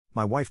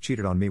My wife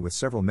cheated on me with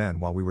several men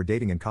while we were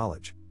dating in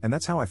college, and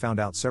that's how I found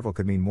out several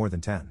could mean more than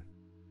 10.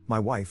 My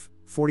wife,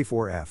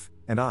 44F,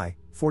 and I,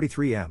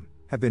 43M,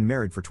 have been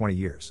married for 20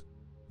 years.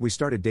 We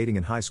started dating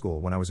in high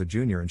school when I was a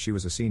junior and she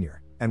was a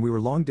senior, and we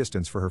were long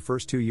distance for her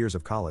first 2 years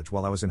of college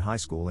while I was in high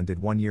school and did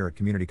 1 year at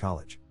community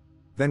college.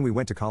 Then we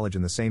went to college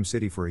in the same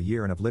city for a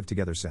year and have lived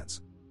together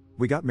since.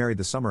 We got married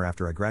the summer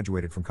after I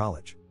graduated from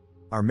college.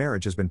 Our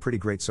marriage has been pretty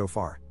great so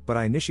far, but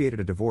I initiated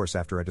a divorce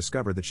after I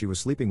discovered that she was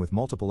sleeping with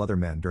multiple other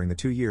men during the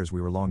 2 years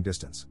we were long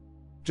distance.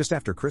 Just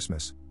after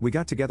Christmas, we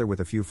got together with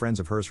a few friends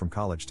of hers from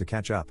college to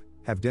catch up,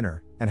 have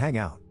dinner, and hang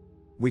out.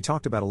 We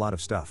talked about a lot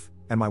of stuff,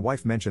 and my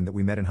wife mentioned that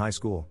we met in high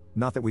school,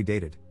 not that we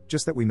dated,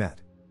 just that we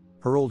met.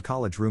 Her old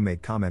college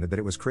roommate commented that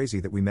it was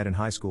crazy that we met in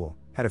high school,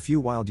 had a few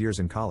wild years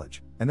in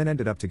college, and then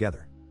ended up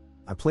together.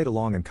 I played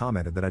along and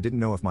commented that I didn't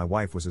know if my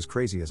wife was as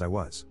crazy as I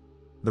was.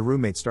 The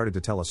roommate started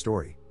to tell a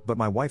story, but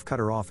my wife cut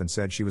her off and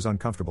said she was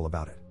uncomfortable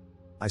about it.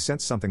 I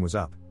sensed something was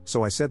up,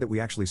 so I said that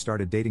we actually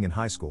started dating in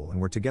high school and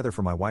were together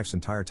for my wife's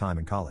entire time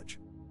in college.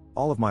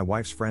 All of my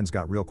wife's friends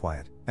got real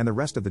quiet, and the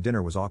rest of the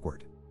dinner was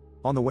awkward.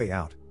 On the way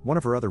out, one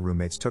of her other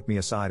roommates took me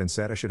aside and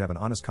said I should have an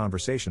honest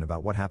conversation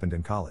about what happened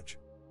in college.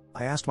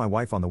 I asked my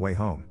wife on the way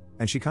home,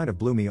 and she kind of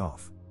blew me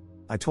off.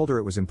 I told her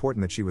it was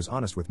important that she was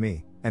honest with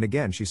me, and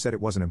again she said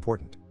it wasn't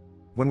important.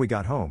 When we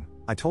got home,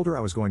 I told her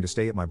I was going to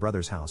stay at my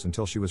brother's house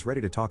until she was ready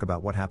to talk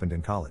about what happened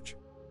in college.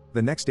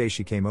 The next day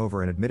she came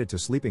over and admitted to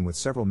sleeping with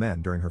several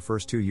men during her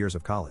first 2 years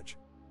of college.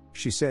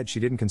 She said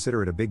she didn't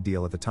consider it a big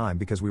deal at the time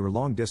because we were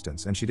long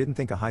distance and she didn't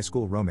think a high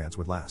school romance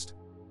would last.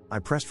 I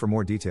pressed for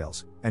more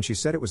details, and she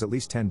said it was at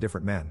least 10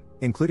 different men,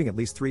 including at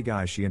least 3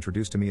 guys she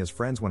introduced to me as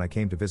friends when I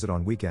came to visit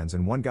on weekends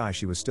and 1 guy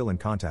she was still in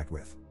contact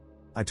with.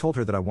 I told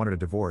her that I wanted a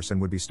divorce and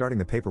would be starting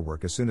the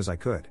paperwork as soon as I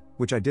could,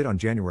 which I did on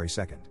January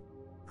 2nd.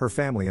 Her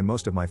family and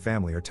most of my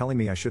family are telling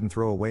me I shouldn't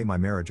throw away my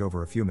marriage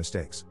over a few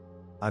mistakes.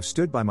 I've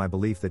stood by my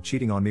belief that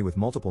cheating on me with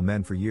multiple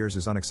men for years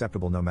is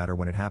unacceptable no matter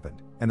when it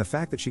happened, and the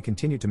fact that she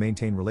continued to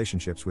maintain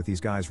relationships with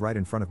these guys right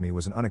in front of me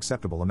was an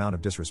unacceptable amount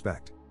of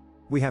disrespect.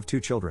 We have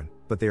 2 children,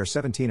 but they are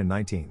 17 and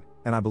 19,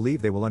 and I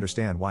believe they will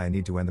understand why I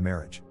need to end the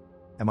marriage.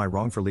 Am I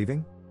wrong for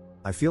leaving?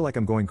 I feel like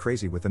I'm going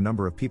crazy with the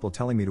number of people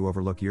telling me to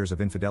overlook years of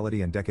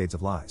infidelity and decades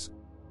of lies.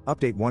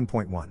 Update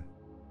 1.1.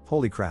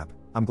 Holy crap,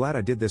 I'm glad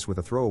I did this with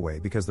a throwaway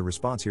because the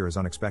response here is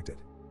unexpected.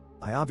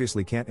 I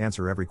obviously can't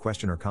answer every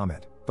question or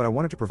comment, but I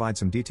wanted to provide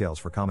some details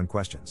for common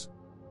questions.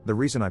 The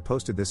reason I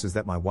posted this is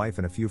that my wife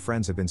and a few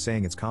friends have been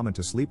saying it's common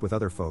to sleep with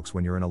other folks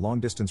when you're in a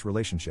long-distance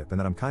relationship and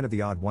that I'm kind of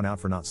the odd one out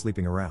for not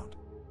sleeping around.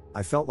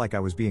 I felt like I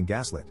was being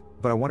gaslit,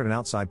 but I wanted an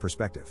outside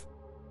perspective.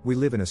 We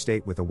live in a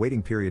state with a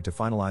waiting period to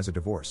finalize a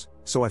divorce,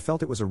 so I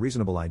felt it was a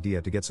reasonable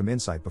idea to get some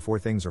insight before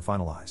things are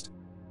finalized.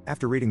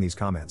 After reading these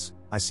comments,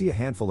 I see a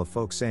handful of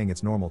folks saying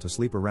it's normal to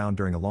sleep around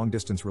during a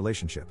long-distance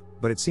relationship,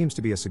 but it seems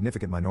to be a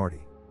significant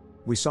minority.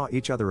 We saw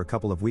each other a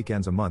couple of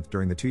weekends a month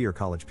during the 2-year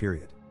college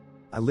period.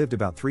 I lived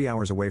about 3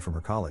 hours away from her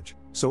college,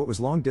 so it was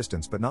long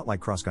distance but not like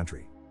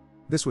cross-country.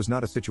 This was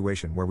not a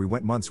situation where we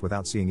went months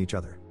without seeing each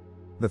other.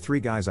 The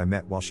 3 guys I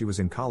met while she was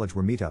in college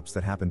were meetups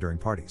that happened during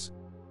parties.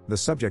 The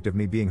subject of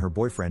me being her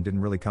boyfriend didn't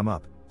really come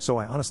up, so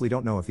I honestly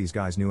don't know if these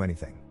guys knew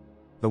anything.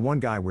 The 1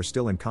 guy we're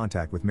still in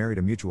contact with married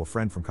a mutual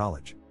friend from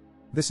college.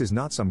 This is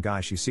not some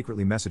guy she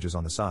secretly messages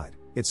on the side,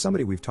 it's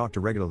somebody we've talked to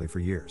regularly for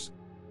years.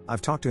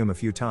 I've talked to him a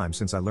few times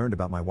since I learned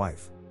about my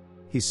wife.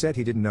 He said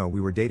he didn't know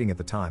we were dating at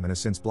the time and has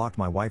since blocked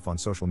my wife on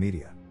social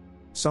media.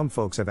 Some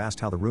folks have asked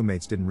how the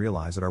roommates didn't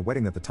realize at our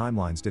wedding that the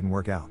timelines didn't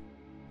work out.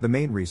 The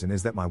main reason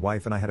is that my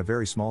wife and I had a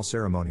very small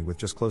ceremony with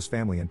just close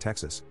family in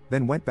Texas,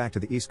 then went back to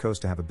the East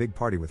Coast to have a big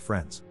party with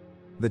friends.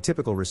 The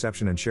typical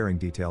reception and sharing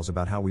details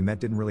about how we met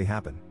didn't really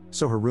happen,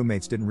 so her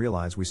roommates didn't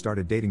realize we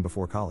started dating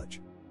before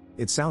college.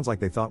 It sounds like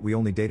they thought we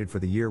only dated for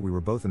the year we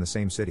were both in the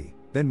same city,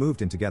 then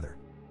moved in together.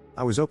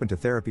 I was open to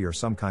therapy or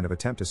some kind of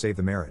attempt to save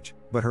the marriage,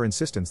 but her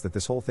insistence that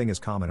this whole thing is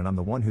common and I'm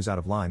the one who's out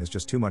of line is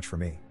just too much for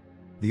me.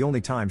 The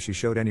only time she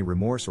showed any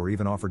remorse or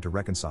even offered to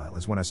reconcile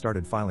is when I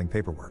started filing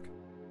paperwork.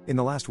 In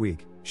the last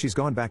week, she's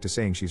gone back to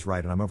saying she's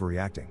right and I'm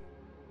overreacting.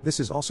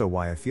 This is also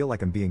why I feel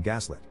like I'm being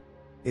gaslit.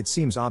 It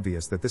seems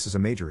obvious that this is a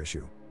major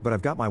issue, but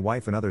I've got my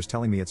wife and others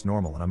telling me it's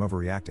normal and I'm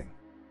overreacting.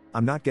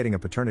 I'm not getting a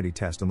paternity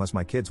test unless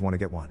my kids want to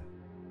get one.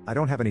 I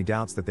don't have any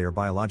doubts that they are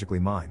biologically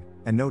mine,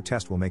 and no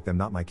test will make them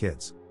not my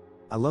kids.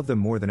 I love them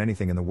more than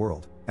anything in the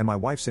world, and my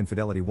wife's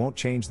infidelity won't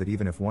change that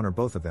even if one or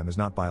both of them is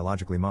not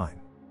biologically mine.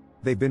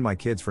 They've been my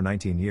kids for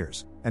 19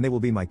 years, and they will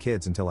be my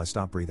kids until I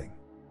stop breathing.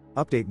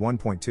 Update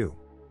 1.2.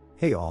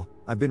 Hey all,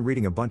 I've been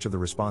reading a bunch of the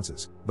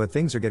responses, but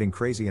things are getting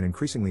crazy and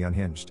increasingly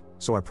unhinged,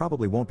 so I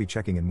probably won't be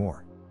checking in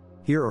more.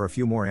 Here are a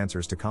few more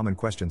answers to common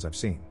questions I've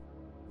seen.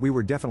 We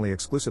were definitely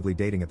exclusively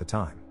dating at the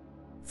time.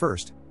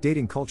 First,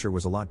 dating culture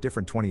was a lot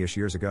different 20-ish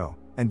years ago,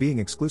 and being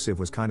exclusive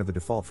was kind of the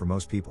default for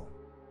most people.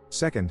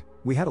 Second,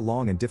 we had a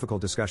long and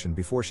difficult discussion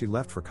before she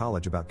left for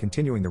college about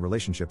continuing the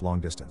relationship long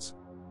distance.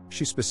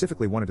 She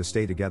specifically wanted to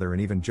stay together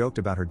and even joked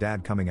about her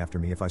dad coming after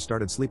me if I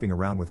started sleeping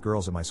around with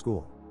girls at my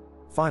school.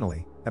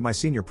 Finally, at my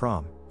senior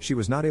prom, she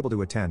was not able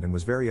to attend and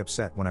was very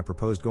upset when I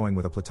proposed going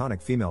with a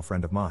platonic female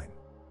friend of mine.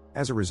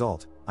 As a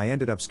result, I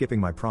ended up skipping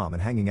my prom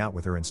and hanging out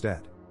with her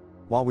instead.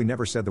 While we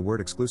never said the word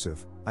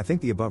exclusive, I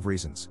think the above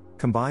reasons,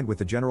 combined with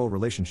the general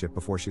relationship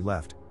before she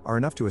left, are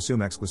enough to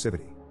assume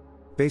exclusivity.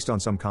 Based on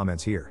some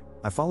comments here,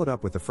 I followed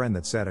up with the friend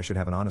that said I should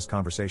have an honest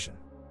conversation.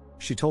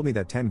 She told me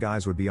that 10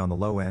 guys would be on the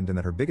low end and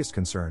that her biggest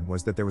concern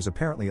was that there was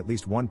apparently at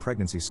least one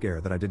pregnancy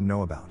scare that I didn't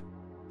know about.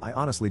 I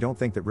honestly don't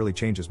think that really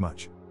changes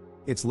much.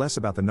 It's less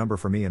about the number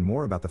for me and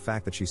more about the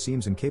fact that she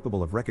seems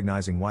incapable of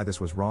recognizing why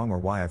this was wrong or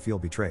why I feel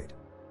betrayed.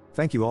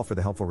 Thank you all for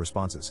the helpful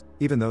responses,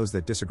 even those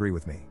that disagree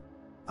with me.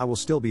 I will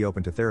still be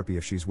open to therapy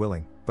if she's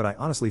willing, but I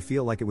honestly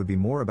feel like it would be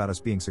more about us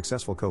being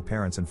successful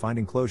co-parents and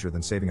finding closure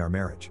than saving our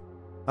marriage.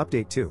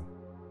 Update 2.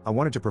 I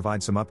wanted to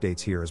provide some updates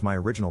here as my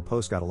original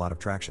post got a lot of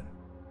traction.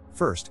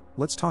 First,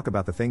 let's talk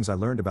about the things I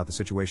learned about the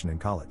situation in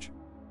college.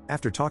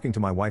 After talking to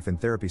my wife in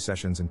therapy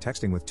sessions and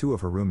texting with 2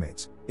 of her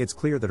roommates, it's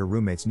clear that her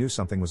roommates knew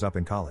something was up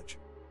in college.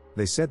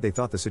 They said they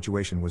thought the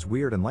situation was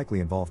weird and likely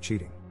involved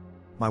cheating.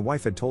 My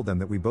wife had told them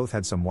that we both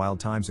had some wild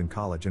times in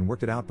college and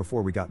worked it out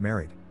before we got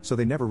married, so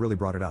they never really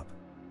brought it up.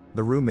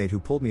 The roommate who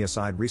pulled me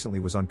aside recently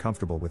was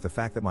uncomfortable with the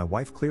fact that my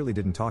wife clearly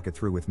didn't talk it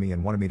through with me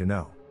and wanted me to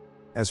know.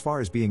 As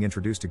far as being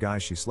introduced to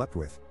guys she slept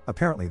with,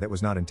 apparently that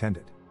was not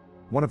intended.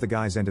 One of the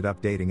guys ended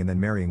up dating and then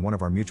marrying one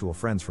of our mutual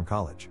friends from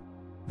college.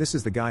 This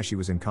is the guy she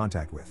was in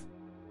contact with.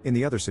 In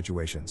the other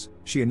situations,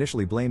 she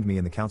initially blamed me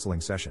in the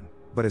counseling session,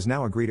 but has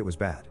now agreed it was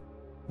bad.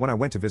 When I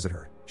went to visit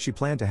her, she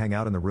planned to hang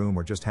out in the room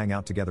or just hang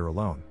out together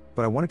alone,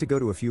 but I wanted to go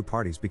to a few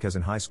parties because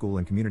in high school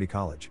and community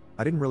college,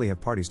 I didn't really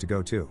have parties to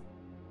go to.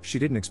 She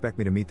didn't expect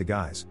me to meet the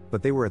guys,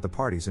 but they were at the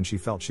parties and she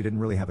felt she didn't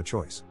really have a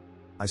choice.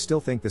 I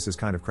still think this is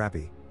kind of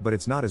crappy, but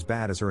it's not as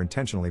bad as her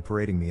intentionally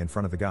parading me in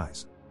front of the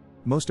guys.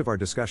 Most of our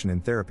discussion in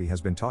therapy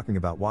has been talking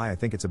about why I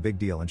think it's a big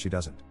deal and she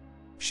doesn't.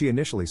 She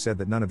initially said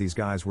that none of these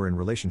guys were in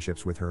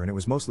relationships with her and it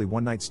was mostly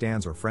one-night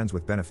stands or friends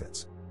with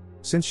benefits.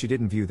 Since she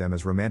didn't view them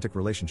as romantic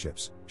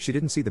relationships, she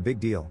didn't see the big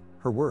deal,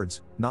 her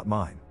words, not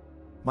mine.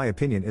 My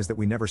opinion is that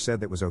we never said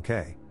that was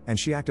okay, and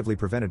she actively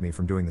prevented me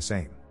from doing the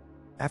same.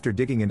 After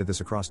digging into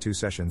this across 2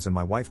 sessions and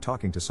my wife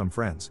talking to some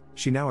friends,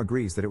 she now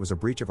agrees that it was a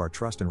breach of our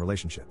trust and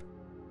relationship.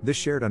 This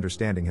shared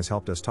understanding has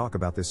helped us talk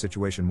about this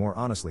situation more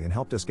honestly and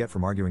helped us get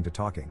from arguing to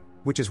talking,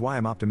 which is why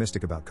I'm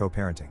optimistic about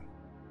co-parenting.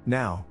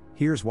 Now,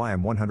 here's why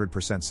I'm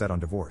 100% set on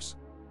divorce.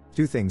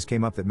 2 things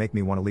came up that make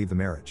me want to leave the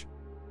marriage.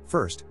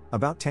 First,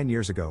 about 10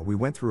 years ago we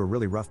went through a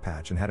really rough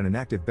patch and had an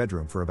inactive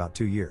bedroom for about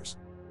 2 years.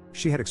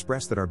 She had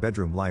expressed that our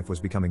bedroom life was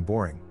becoming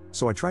boring,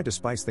 so I tried to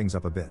spice things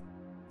up a bit.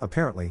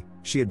 Apparently,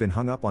 she had been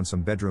hung up on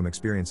some bedroom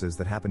experiences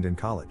that happened in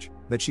college,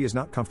 that she is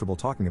not comfortable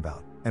talking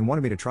about, and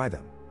wanted me to try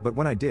them, but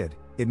when I did,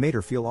 it made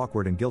her feel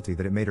awkward and guilty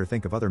that it made her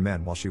think of other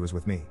men while she was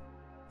with me.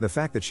 The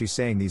fact that she's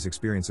saying these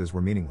experiences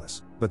were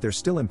meaningless, but they're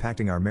still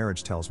impacting our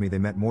marriage tells me they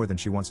meant more than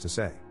she wants to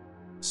say.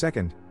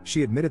 Second,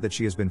 she admitted that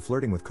she has been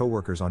flirting with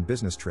coworkers on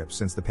business trips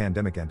since the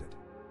pandemic ended.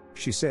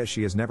 She says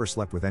she has never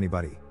slept with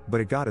anybody,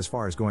 but it got as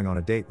far as going on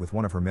a date with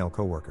one of her male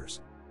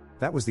coworkers.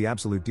 That was the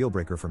absolute deal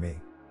breaker for me.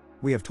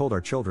 We have told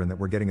our children that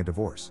we're getting a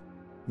divorce.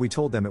 We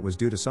told them it was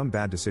due to some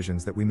bad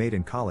decisions that we made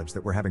in college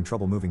that we're having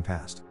trouble moving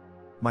past.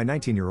 My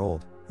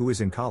 19-year-old, who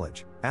is in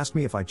college, asked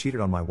me if I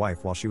cheated on my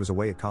wife while she was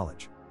away at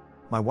college.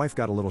 My wife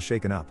got a little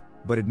shaken up,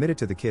 but admitted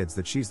to the kids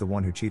that she's the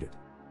one who cheated.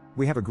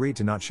 We have agreed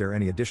to not share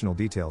any additional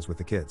details with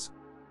the kids.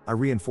 I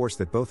reinforced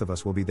that both of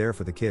us will be there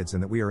for the kids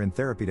and that we are in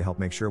therapy to help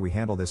make sure we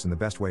handle this in the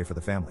best way for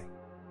the family.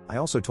 I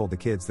also told the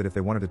kids that if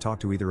they wanted to talk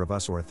to either of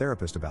us or a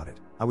therapist about it,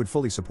 I would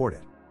fully support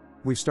it.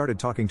 We've started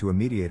talking to a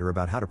mediator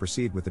about how to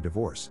proceed with the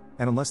divorce,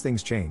 and unless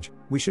things change,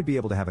 we should be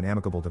able to have an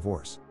amicable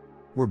divorce.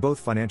 We're both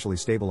financially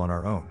stable on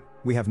our own,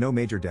 we have no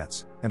major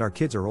debts, and our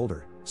kids are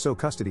older, so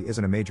custody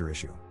isn't a major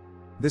issue.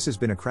 This has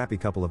been a crappy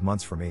couple of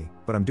months for me,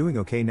 but I'm doing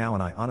okay now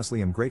and I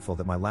honestly am grateful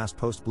that my last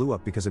post blew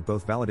up because it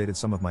both validated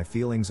some of my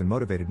feelings and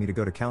motivated me to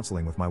go to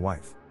counseling with my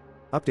wife.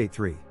 Update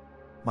 3.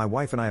 My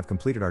wife and I have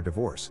completed our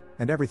divorce,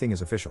 and everything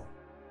is official.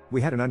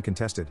 We had an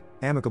uncontested,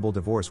 amicable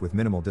divorce with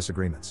minimal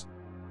disagreements.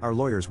 Our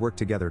lawyers worked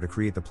together to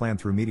create the plan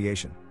through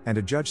mediation, and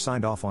a judge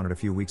signed off on it a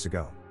few weeks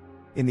ago.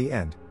 In the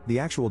end, the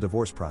actual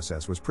divorce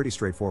process was pretty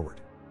straightforward.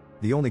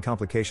 The only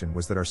complication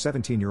was that our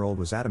 17-year-old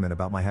was adamant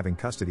about my having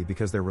custody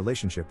because their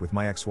relationship with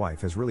my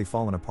ex-wife has really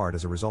fallen apart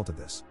as a result of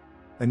this.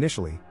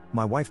 Initially,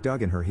 my wife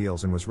dug in her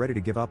heels and was ready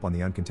to give up on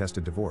the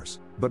uncontested divorce,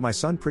 but my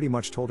son pretty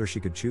much told her she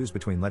could choose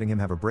between letting him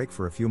have a break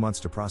for a few months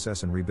to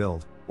process and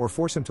rebuild, or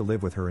force him to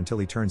live with her until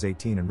he turns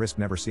 18 and risk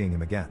never seeing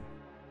him again.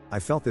 I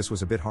felt this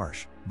was a bit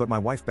harsh, but my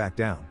wife backed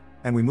down,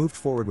 and we moved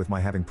forward with my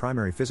having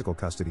primary physical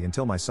custody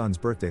until my son's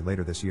birthday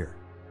later this year.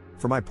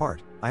 For my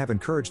part, I have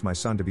encouraged my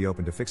son to be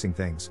open to fixing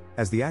things,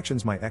 as the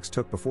actions my ex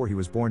took before he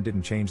was born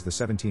didn't change the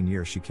 17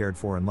 years she cared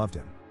for and loved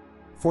him.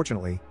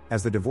 Fortunately,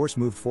 as the divorce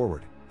moved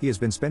forward, he has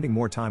been spending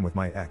more time with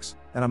my ex,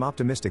 and I'm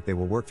optimistic they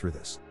will work through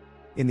this.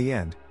 In the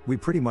end, we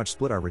pretty much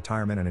split our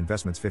retirement and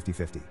investments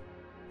 50-50.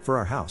 For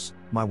our house,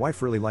 my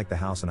wife really liked the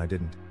house and I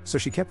didn't, so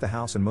she kept the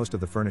house and most of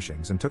the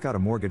furnishings and took out a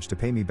mortgage to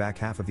pay me back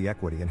half of the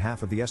equity and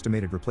half of the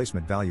estimated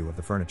replacement value of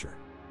the furniture.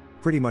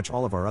 Pretty much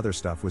all of our other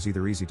stuff was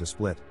either easy to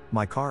split,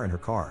 my car and her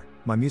car,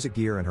 my music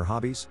gear and her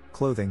hobbies,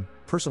 clothing,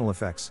 personal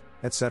effects,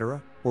 etc.,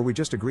 or we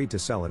just agreed to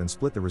sell it and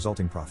split the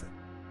resulting profit.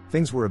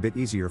 Things were a bit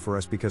easier for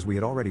us because we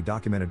had already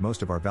documented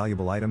most of our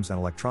valuable items and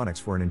electronics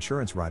for an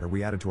insurance rider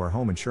we added to our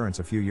home insurance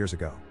a few years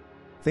ago.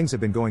 Things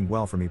have been going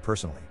well for me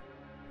personally.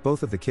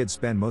 Both of the kids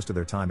spend most of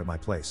their time at my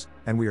place,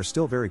 and we are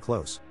still very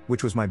close,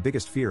 which was my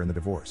biggest fear in the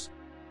divorce.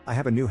 I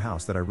have a new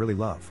house that I really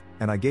love,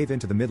 and I gave in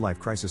to the midlife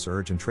crisis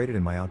urge and traded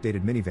in my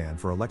outdated minivan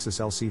for a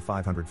Lexus LC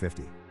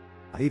 550.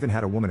 I even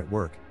had a woman at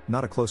work,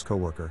 not a close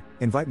coworker,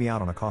 invite me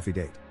out on a coffee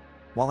date.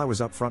 While I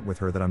was upfront with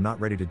her that I'm not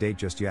ready to date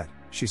just yet,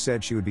 she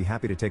said she would be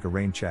happy to take a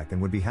rain check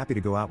and would be happy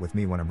to go out with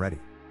me when I'm ready.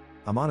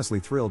 I'm honestly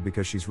thrilled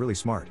because she's really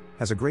smart,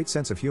 has a great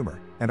sense of humor,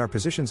 and our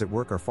positions at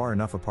work are far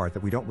enough apart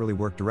that we don't really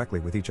work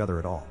directly with each other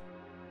at all.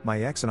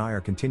 My ex and I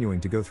are continuing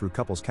to go through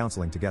couples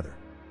counseling together.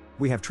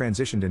 We have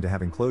transitioned into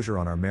having closure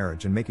on our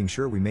marriage and making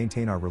sure we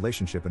maintain our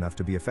relationship enough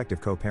to be effective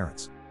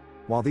co-parents.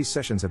 While these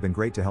sessions have been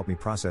great to help me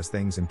process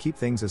things and keep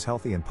things as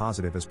healthy and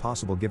positive as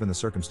possible given the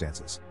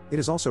circumstances, it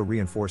has also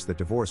reinforced that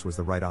divorce was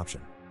the right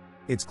option.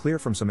 It's clear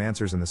from some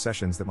answers in the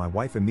sessions that my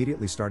wife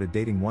immediately started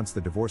dating once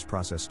the divorce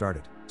process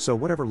started, so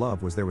whatever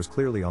love was there was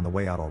clearly on the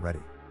way out already.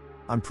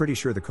 I'm pretty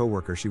sure the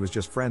coworker she was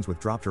just friends with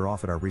dropped her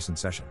off at our recent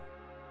session.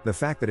 The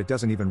fact that it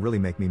doesn't even really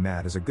make me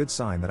mad is a good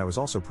sign that I was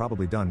also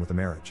probably done with the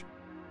marriage.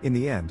 In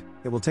the end,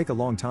 it will take a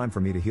long time for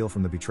me to heal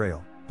from the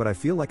betrayal, but I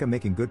feel like I'm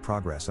making good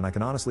progress and I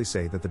can honestly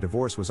say that the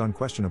divorce was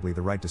unquestionably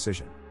the right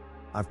decision.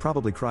 I've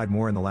probably cried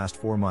more in the last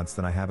 4 months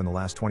than I have in the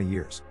last 20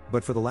 years,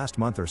 but for the last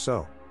month or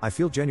so, I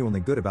feel genuinely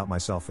good about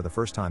myself for the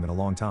first time in a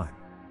long time.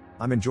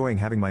 I'm enjoying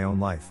having my own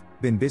life,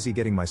 been busy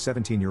getting my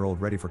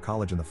 17-year-old ready for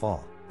college in the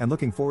fall, and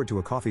looking forward to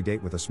a coffee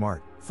date with a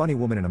smart, funny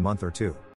woman in a month or two.